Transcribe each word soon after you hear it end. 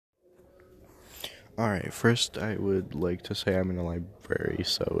Alright, first I would like to say I'm in a library,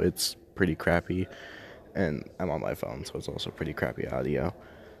 so it's pretty crappy, and I'm on my phone, so it's also pretty crappy audio.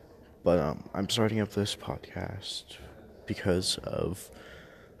 But I'm starting up this podcast because of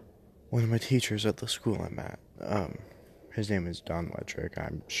one of my teachers at the school I'm at. His name is Don Wedrick.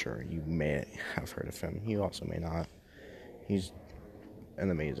 I'm sure you may have heard of him. You also may not. He's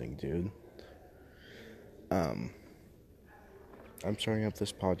an amazing dude. I'm starting up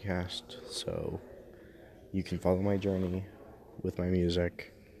this podcast, so you can follow my journey with my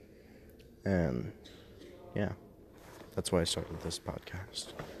music. And yeah, that's why I started this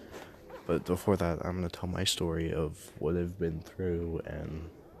podcast. But before that, I'm going to tell my story of what I've been through and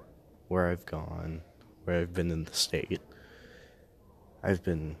where I've gone, where I've been in the state. I've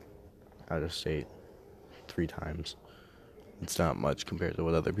been out of state 3 times. It's not much compared to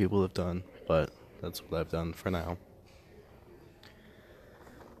what other people have done, but that's what I've done for now.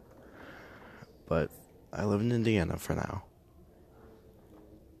 But I live in Indiana for now.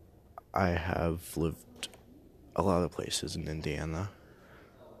 I have lived a lot of places in Indiana.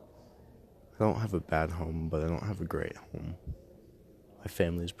 I don't have a bad home, but I don't have a great home. My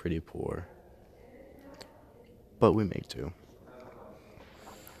family's pretty poor, but we make do.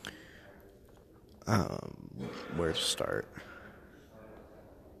 Where to start?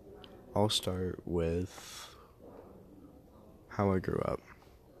 I'll start with how I grew up.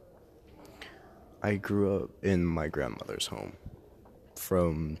 I grew up in my grandmother's home.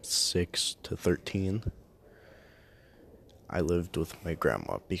 From 6 to 13, I lived with my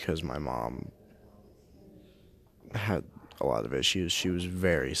grandma because my mom had a lot of issues. She was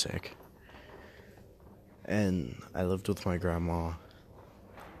very sick. And I lived with my grandma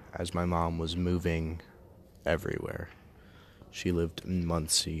as my mom was moving everywhere. She lived in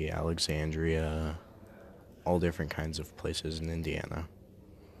Muncie, Alexandria, all different kinds of places in Indiana.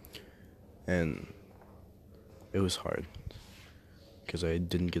 And it was hard because I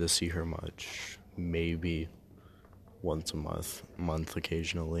didn't get to see her much. Maybe once a month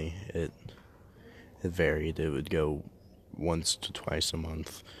occasionally. It varied. It would go once to twice a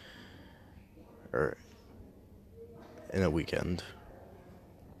month, or in a weekend.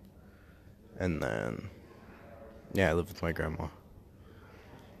 And then, yeah, I lived with my grandma.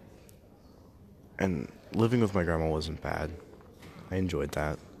 And living with my grandma wasn't bad. I enjoyed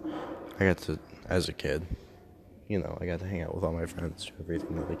that. I got to, as a kid, I got to hang out with all my friends,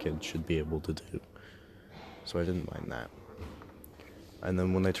 everything that a kid should be able to do. So I didn't mind that. And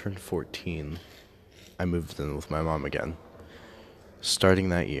then when I turned 14, I moved in with my mom again. Starting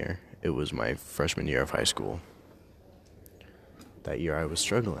that year, it was my freshman year of high school. That year I was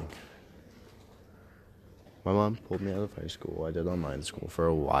struggling. My mom pulled me out of high school. I did online school for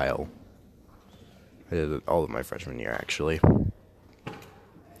a while. I did it all of my freshman year, actually.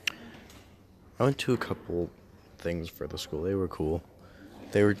 I went to a couple things for the school. They were cool.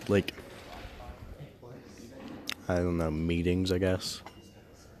 They were meetings, I guess.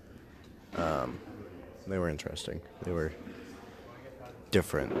 They were interesting. They were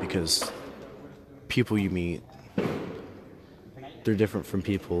different because people you meet, they're different from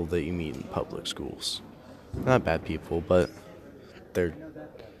people that you meet in public schools. Not bad people, but they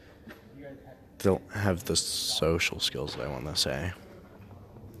don't have the social skills that I want to say.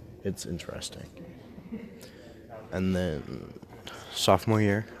 It's interesting. And then sophomore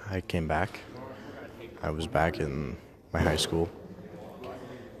year, I came back. I was back in my high school.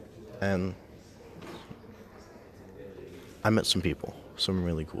 And I met some people, some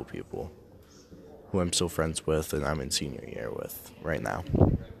really cool people, who I'm still friends with and I'm in senior year with right now.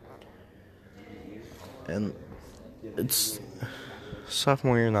 And it's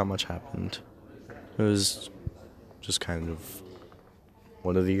sophomore year, not much happened. It was just kind of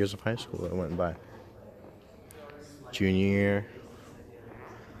one of the years of high school that went by. Junior year,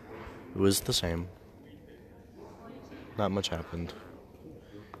 it was the same. Not much happened.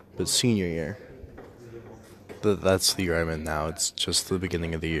 But senior year, that's the year I'm in now. It's just the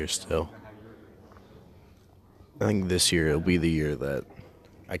beginning of the year still. I think this year will be the year that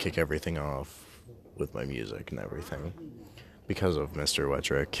I kick everything off with my music and everything. Because of Mr.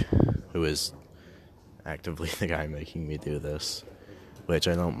 Wedrick, who is actively the guy making me do this. Which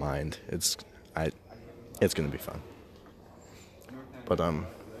I don't mind. It's gonna be fun. But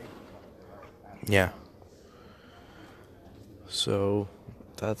yeah. So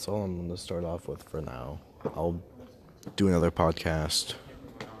that's all I'm gonna start off with for now. I'll do another podcast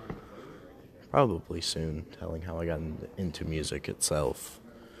probably soon, telling how I got into music itself.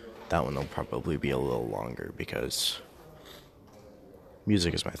 That one will probably be a little longer because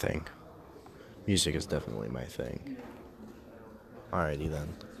music is my thing. Music is definitely my thing. Alrighty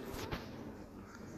then.